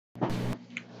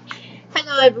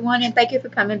everyone, and thank you for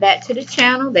coming back to the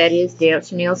channel. That is Deb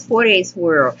Chanel's 48's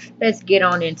World. Let's get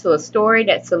on into a story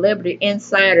that Celebrity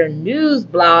Insider News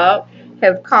blog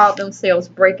have called themselves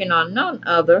breaking on none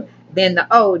other than the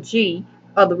OG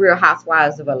of the Real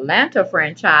Housewives of Atlanta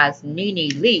franchise,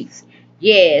 NeNe Leakes.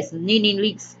 Yes, NeNe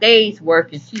Leakes stays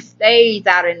working. She stays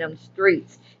out in them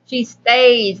streets. She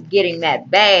stays getting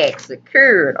that bag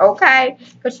secured, okay?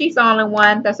 Because she's the only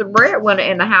one that's a breadwinner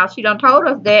in the house. She done told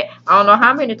us that I don't know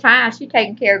how many times she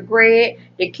taking care of Greg,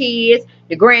 the kids,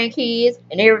 the grandkids,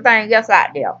 and everything else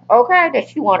out there, okay? That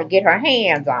she want to get her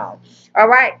hands on, all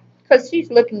right? Because she's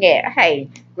looking at, hey,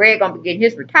 Greg going to be getting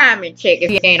his retirement check if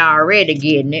he ain't already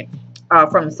getting it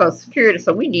from the Social Security.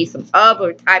 So we need some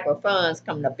other type of funds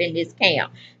coming up in this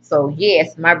camp. So,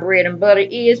 yes, my bread and butter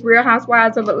is Real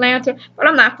Housewives of Atlanta, but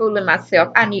I'm not fooling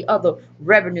myself. I need other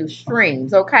revenue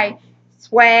streams, okay?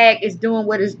 Swag is doing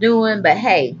what it's doing, but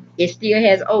hey, it still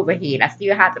has overhead. I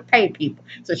still have to pay people.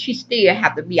 So she still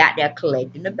have to be out there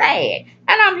collecting the bag.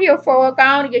 And I'm here for it. Go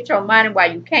on and get your money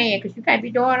while you can, because you can't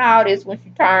be doing all this once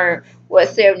you turn,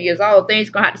 7 years old. Things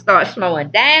going to have to start slowing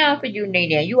down for you,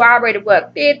 NeNe. You already,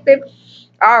 50?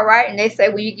 All right. And they say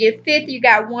when you get 50, you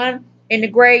got one in the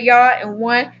graveyard and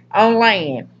one on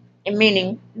land,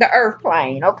 meaning the earth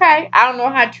plane, okay? I don't know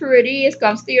how true it is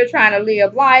because I'm still trying to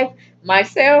live life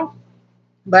myself,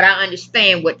 but I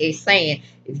understand what they're saying.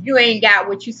 If you ain't got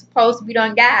what you supposed to be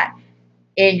done got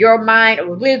in your mind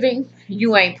of living,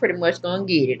 you ain't pretty much gonna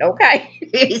get it,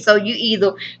 okay? So you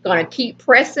either gonna keep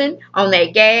pressing on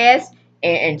that gas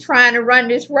and trying to run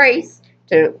this race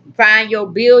to find your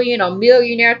billion or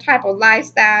millionaire type of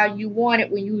lifestyle you wanted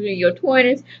when you were in your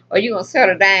 20s, or you gonna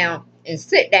settle down and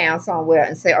sit down somewhere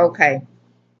and say, okay,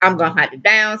 I'm gonna have to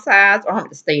downsize, or I'm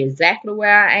gonna stay exactly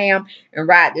where I am and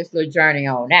ride this little journey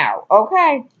on out,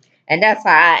 okay? And that's how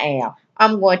I am.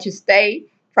 I'm going to stay,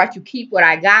 try to keep what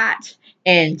I got,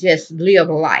 and just live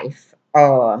life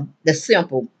the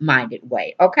simple minded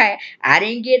way, okay? I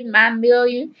didn't get my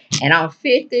million, and I'm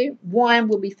 51,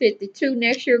 will be 52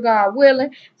 next year, God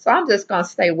willing. So I'm just gonna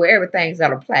stay where everything's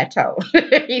at a plateau.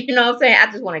 You know what I'm saying? I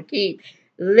just want to keep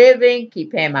living,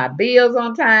 keep paying my bills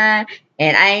on time,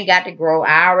 and I ain't got to grow.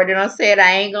 I already done said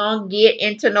I ain't gonna get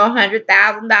into no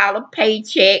 $100,000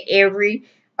 paycheck every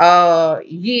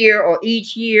year or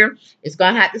each year. It's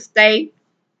gonna have to stay.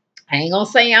 I ain't gonna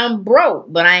say I'm broke,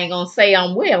 but I ain't gonna say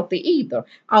I'm wealthy either.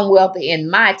 I'm wealthy in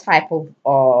my type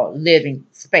of living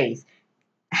space,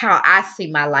 how I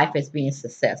see my life as being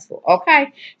successful.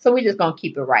 Okay, so we're just gonna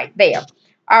keep it right there.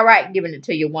 All right, giving it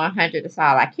to you 100. That's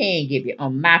all I can give you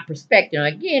on my perspective.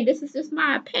 Again, this is just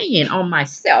my opinion on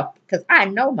myself because I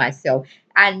know myself.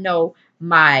 I know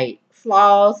my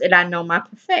flaws and I know my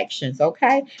perfections.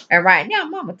 Okay, and right now,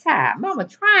 Mama tired. Mama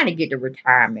trying to get to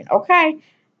retirement. Okay,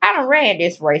 I done ran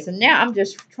this race, and now I'm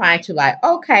just trying to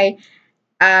okay,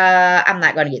 I'm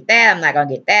not going to get that. I'm not going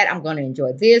to get that. I'm going to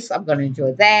enjoy this. I'm going to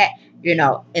enjoy that,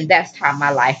 and that's how my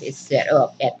life is set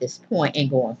up at this point and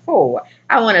going forward.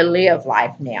 I want to live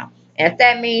life now. And if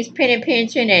that means penny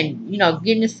pinching and,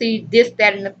 getting to see this,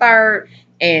 that, and the third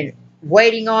and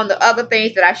waiting on the other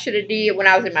things that I should have did when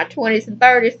I was in my 20s and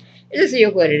 30s, it just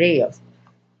is what it is.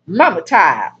 Mama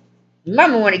tired.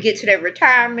 Mama want to get to that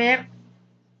retirement.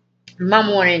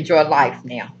 Mama want to enjoy life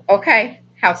now. Okay?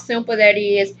 How simple that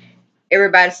is.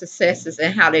 Everybody's successes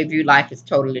and how they view life is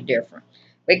totally different.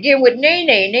 But again, with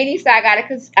NeNe said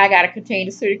I gotta continue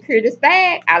to secure this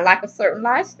bag. I like a certain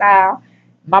lifestyle.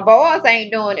 My boys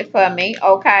ain't doing it for me,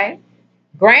 okay?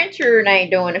 Grandchildren ain't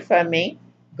doing it for me.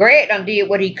 Greg done did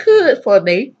what he could for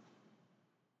me.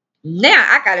 Now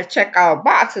I gotta check all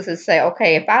boxes and say,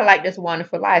 okay, if I like this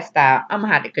wonderful lifestyle, I'm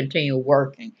gonna have to continue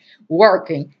working,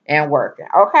 and working.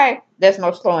 Okay, there's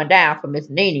no slowing down for Miss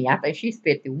NeNe. I think she's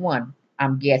 51.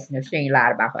 I'm guessing if she ain't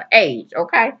lied about her age.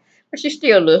 Okay, but she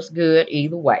still looks good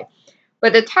either way.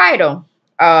 But the title,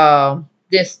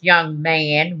 this young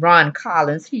man, Ron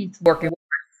Collins, he's working with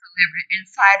Celebrity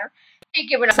Insider. He's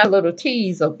giving us a little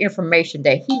tease of information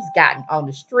that he's gotten on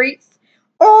the streets,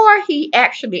 or he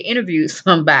actually interviewed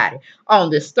somebody on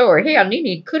this story. Hell,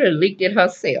 NeNe could have leaked it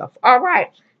herself. All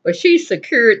right. But she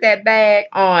secured that bag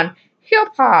on Hip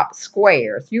Hop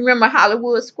Squares. You remember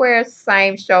Hollywood Squares?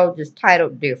 Same show, just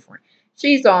titled different.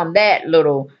 She's on that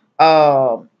little,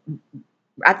 I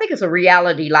think it's a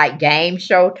reality like game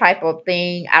show type of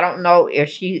thing. I don't know if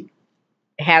she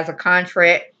has a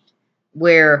contract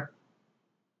where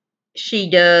she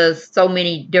does so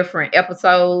many different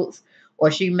episodes,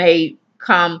 or she may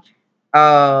come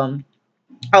um,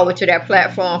 over to that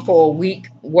platform for a week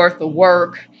worth of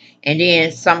work, and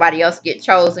then somebody else get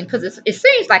chosen, because it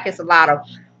seems like it's a lot of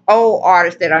old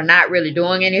artists that are not really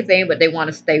doing anything, but they want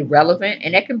to stay relevant.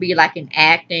 And that can be like in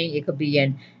acting, it could be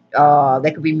in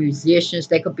they could be musicians,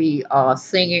 they could be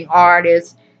singing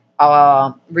artists,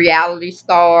 reality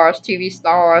stars, TV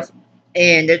stars,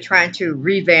 and they're trying to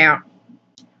revive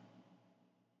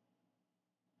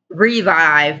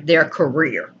their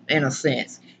career in a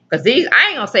sense. Because these, I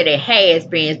ain't gonna say they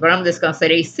has-beens, but I'm just gonna say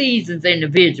they seasons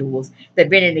individuals that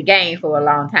been in the game for a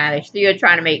long time. They're still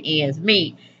trying to make ends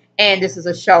meet, and this is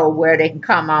a show where they can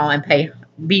come on and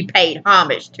be paid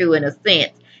homage to in a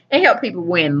sense, and help people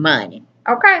win money.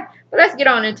 Okay, but let's get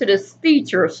on into this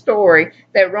feature story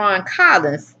that Ron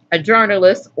Collins, a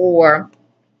journalist or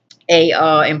a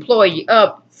employee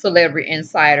of Celebrity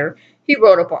Insider. He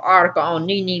wrote up an article on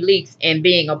NeNe Leakes and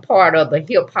being a part of the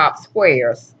Hip Hop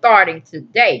Square starting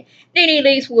today. NeNe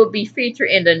Leakes will be featured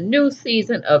in the new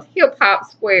season of Hip Hop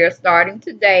Square starting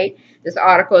today. This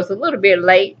article is a little bit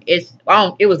late. It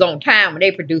was on time when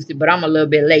they produced it, but I'm a little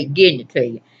bit late getting it to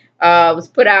you. It was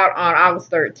put out on August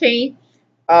 13th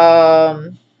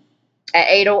at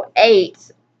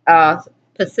 8:08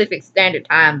 Pacific Standard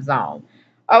Time Zone.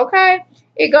 Okay.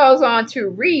 It goes on to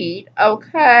read,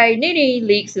 okay, NeNe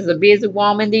Leakes is a busy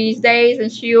woman these days, and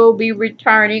she'll be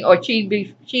returning, or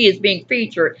she is being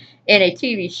featured in a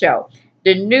TV show.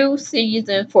 The new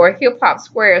season for Hip Hop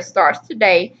Square starts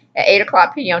today at 8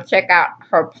 o'clock p.m. Check out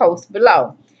her post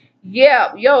below.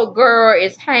 Yep, your girl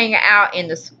is hanging out in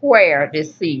the square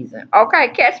this season. Okay,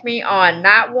 catch me on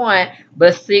not one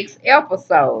but 6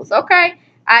 episodes. Okay,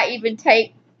 I've even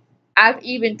take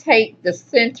the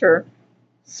center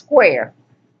square.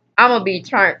 I'm gonna be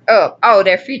turned up. Oh,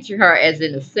 they're featuring her as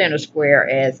in the center square,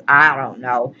 as I don't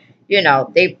know.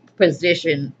 They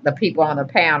position the people on the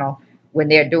panel when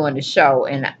they're doing the show,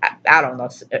 and I don't know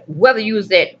whether you use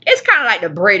that. It's kind of like the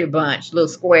Brady Bunch little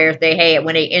squares they had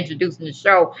when they introduced the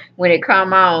show. When it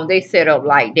come on, they set up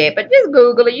like that. But just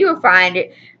Google it, you'll find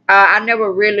it. I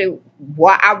never really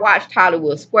I watched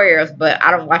Hollywood Squares, but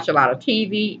I don't watch a lot of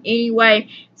TV anyway.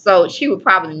 So she would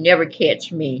probably never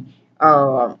catch me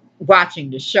watching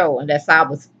the show unless I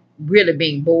was really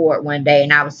being bored one day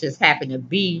and I was just happy to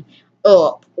be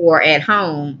up or at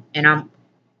home and I'm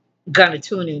gonna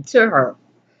tune into her.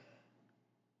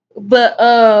 But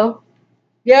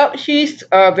yep, she's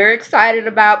very excited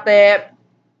about that.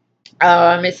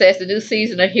 It says the new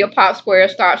season of Hip Hop Square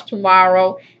starts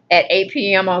tomorrow at 8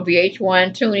 p.m. on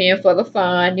VH1. Tune in for the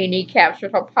fun. NeNe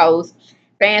captured her post.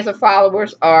 Fans and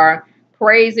followers are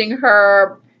praising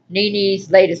her, NeNe's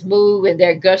latest move, and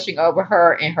they're gushing over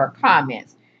her in her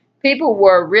comments. People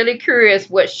were really curious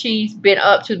what she's been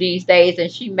up to these days,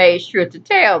 and she made sure to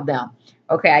tell them.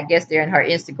 Okay, I guess they're in her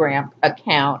Instagram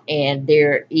account, and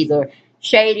they're either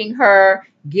shading her,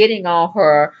 getting on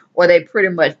her, or they pretty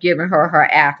much giving her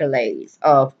accolades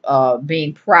of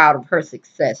being proud of her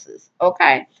successes.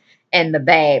 Okay, and the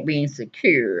bag being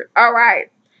secured. All right.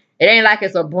 It ain't like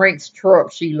it's a Brinks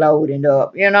truck she loading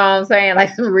up. You know what I'm saying?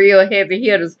 Like some real heavy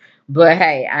hitters. But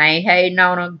hey, I ain't hating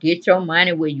on her. Get your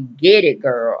money where you get it,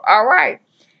 girl. All right.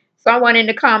 Someone in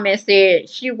the comments said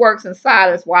she works in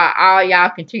silence while all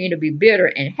y'all continue to be bitter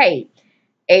and hate.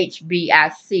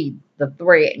 HBIC, the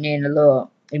thread, and then the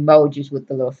little emojis with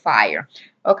the little fire.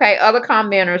 Okay, other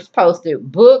commenters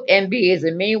posted book and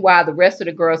busy. Meanwhile, the rest of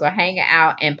the girls are hanging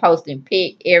out and posting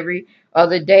pic every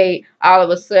other day. All of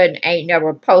a sudden, ain't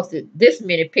never posted this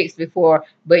many pics before,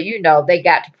 but they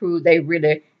got to prove they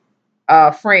really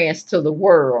friends to the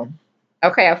world.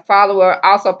 Okay, a follower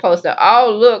also posted,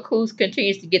 oh, look who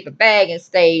continues to get the bag and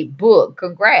stay booked.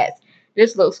 Congrats.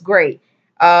 This looks great.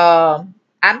 I'm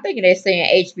thinking they're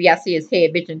saying HBIC is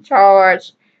head bitch in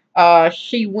charge.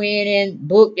 She winning,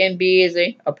 booked and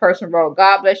busy. A person wrote,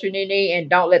 God bless you, NeNe, and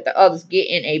don't let the others get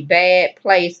in a bad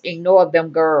place. Ignore them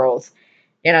girls.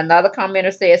 Then another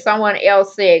commenter said, someone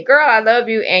else said, girl, I love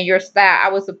you and your style. I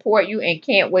will support you and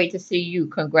can't wait to see you.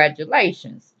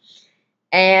 Congratulations.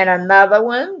 And another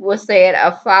one was said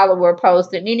a follower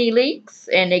posted NeNe Leakes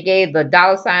and they gave the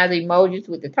dollar signs emojis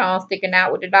with the tongue sticking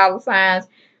out with the dollar signs.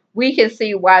 We can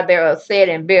see why they're upset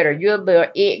and bitter. You're the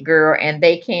it girl and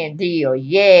they can't deal.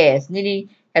 Yes, NeNe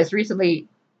has recently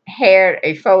shared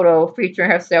a photo featuring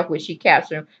herself which she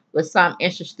captioned with some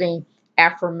interesting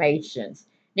affirmations.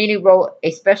 NeNe wrote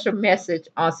a special message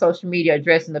on social media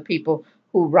addressing the people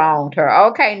who wronged her.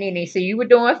 Okay, NeNe, so you were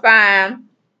doing fine.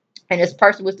 And this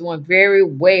person was doing very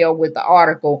well with the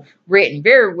article written,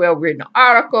 very well written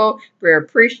article, very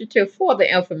appreciative for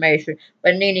the information.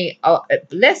 But NeNe,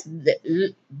 let's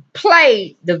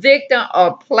play the victim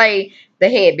or play the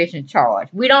head bitch in charge.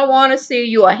 We don't want to see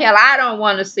you, or hell, I don't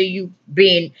want to see you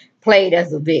being played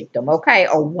as a victim, okay,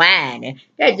 or whining.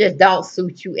 That just don't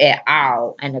suit you at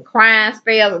all. And the crime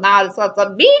spells and all this stuff.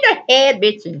 So be the head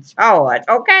bitch in charge,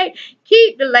 okay?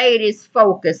 Keep the ladies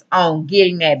focused on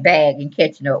getting that bag and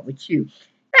catching up with you.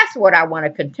 That's what I want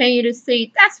to continue to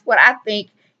see. That's what I think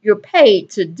you're paid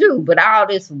to do. But all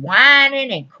this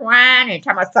whining and crying and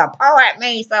talking about support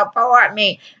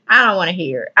me. I don't want to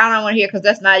hear it. I don't want to hear it because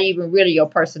that's not even really your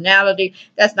personality.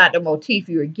 That's not the motif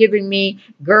you're giving me.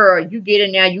 Girl, you get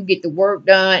in there, you get the work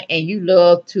done, and you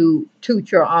love to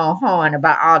toot your own horn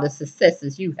about all the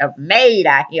successes you have made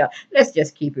out here. Let's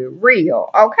just keep it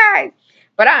real, okay?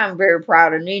 But I'm very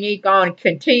proud of NeNe. Going to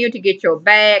continue to get your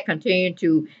bag, continue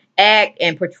to act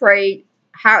and portray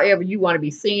however you want to be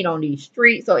seen on these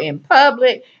streets or in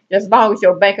public. As long as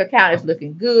your bank account is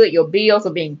looking good, your bills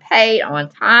are being paid on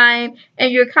time,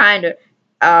 and you're kind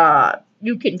of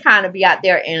you can kind of be out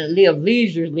there and live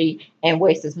leisurely and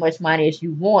waste as much money as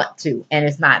you want to, and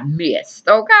it's not missed,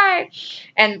 okay?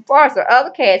 And as far as the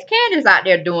other cats, Candy's out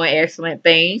there doing excellent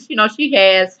things. You know, she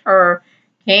has her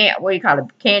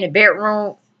candy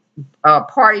bedroom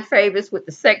party favors with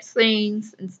the sex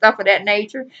scenes and stuff of that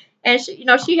nature. And she, you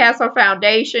know, she has her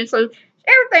foundation, so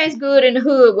everything's good in the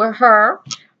hood with her.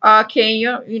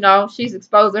 Kenya, you know, she's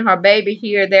exposing her baby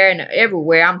here, there, and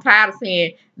everywhere. I'm tired of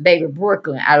seeing baby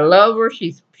Brooklyn. I love her.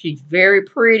 She's very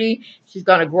pretty. She's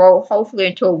gonna grow hopefully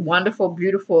into a wonderful,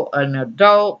 beautiful an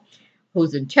adult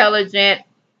who's intelligent,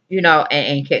 you know,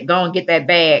 and can go and get that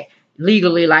bag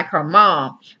legally like her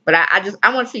mom. But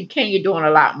I want to see Kenya doing a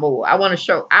lot more. I want to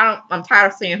show I'm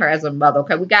tired of seeing her as a mother.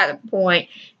 Okay, we got the point.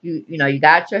 You know, you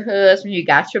got your husband, you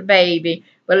got your baby,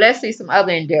 but let's see some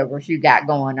other endeavors you got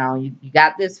going on. You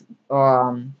got this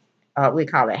we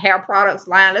call it hair products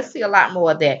line. Let's see a lot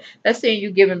more of that. Let's see you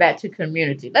giving back to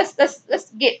community. Let's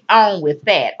get on with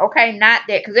that. Okay, not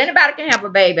that, because anybody can have a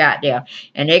baby out there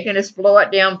and they can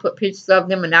exploit them, put pictures of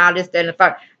them and all this, that, and the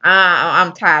third.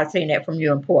 I'm tired of seeing that from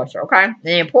you and Portia, okay? And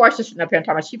then Portia sitting up here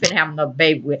talking about she finna have another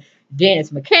baby with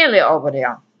Dennis McKinley over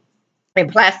there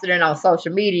and plastered it on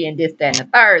social media and this, that, and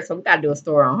the third. So we got to do a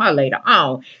story on her later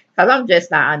on because I'm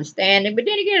just not understanding. But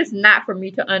then again, it's not for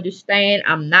me to understand.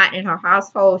 I'm not in her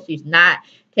household. She's not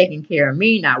taking care of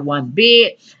me, not one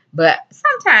bit. But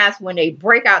sometimes when they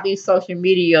break out these social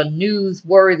media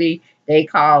newsworthy, they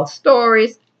call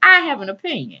stories, I have an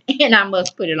opinion. And I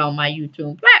must put it on my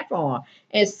YouTube platform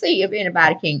and see if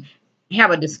anybody can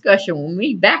have a discussion with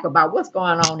me back about what's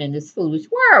going on in this foolish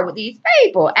world with these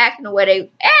people acting the way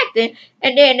they acting,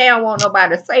 and then they don't want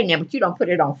nobody to say nothing, but you don't put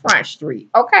it on Front Street,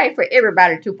 okay, for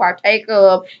everybody to partake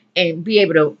of and be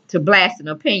able to blast an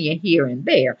opinion here and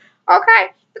there, okay?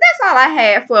 But that's all I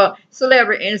had for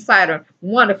Celebrity Insider.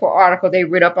 Wonderful article they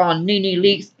read up on NeNe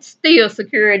Leakes, still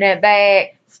securing that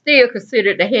bag, still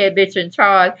considered the head bitch in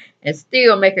charge, and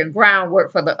still making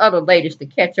groundwork for the other ladies to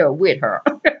catch up with her.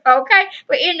 Okay?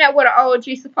 But isn't that what an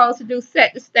OG supposed to do?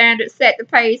 Set the standard, set the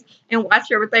pace, and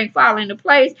watch everything fall into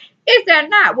place? Is that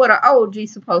not what an OG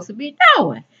supposed to be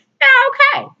doing? Now,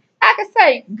 okay, I can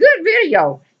say good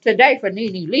video today for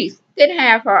NeNe Leakes. Didn't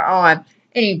have her on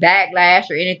any backlash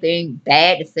or anything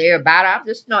bad to say about her. I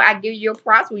just know I give you a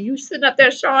props when you sitting up there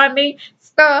showing me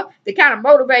stuff to kind of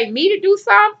motivate me to do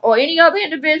something or any other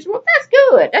individual. That's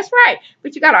good. That's right.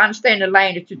 But you got to understand the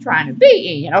lane that you're trying to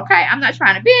be in. Okay, I'm not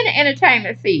trying to be in the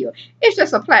entertainment field. It's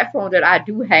just a platform that I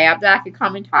do have that I can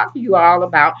come and talk to you all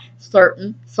about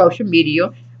certain social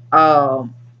media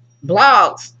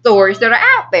blog stories that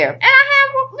are out there. And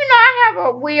I have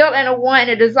a will and a want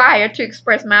and a desire to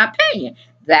express my opinion.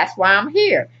 That's why I'm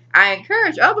here. I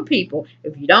encourage other people,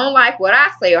 if you don't like what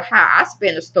I say or how I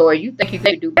spin a story, you think you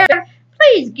can do better,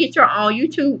 please get your own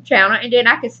YouTube channel and then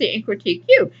I can sit and critique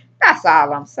you. That's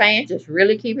all I'm saying. Just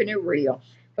really keeping it real.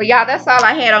 But y'all, that's all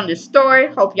I had on this story.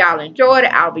 Hope y'all enjoyed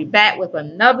it. I'll be back with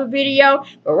another video.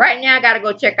 But right now, I got to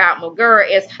go check out my girl,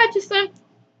 S. Hutchinson.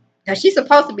 Now, she's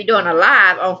supposed to be doing a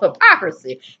live on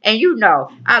hypocrisy. And you know,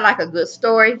 I like a good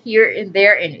story here and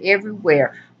there and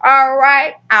everywhere. All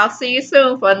right. I'll see you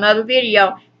soon for another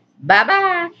video.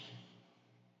 Bye-bye.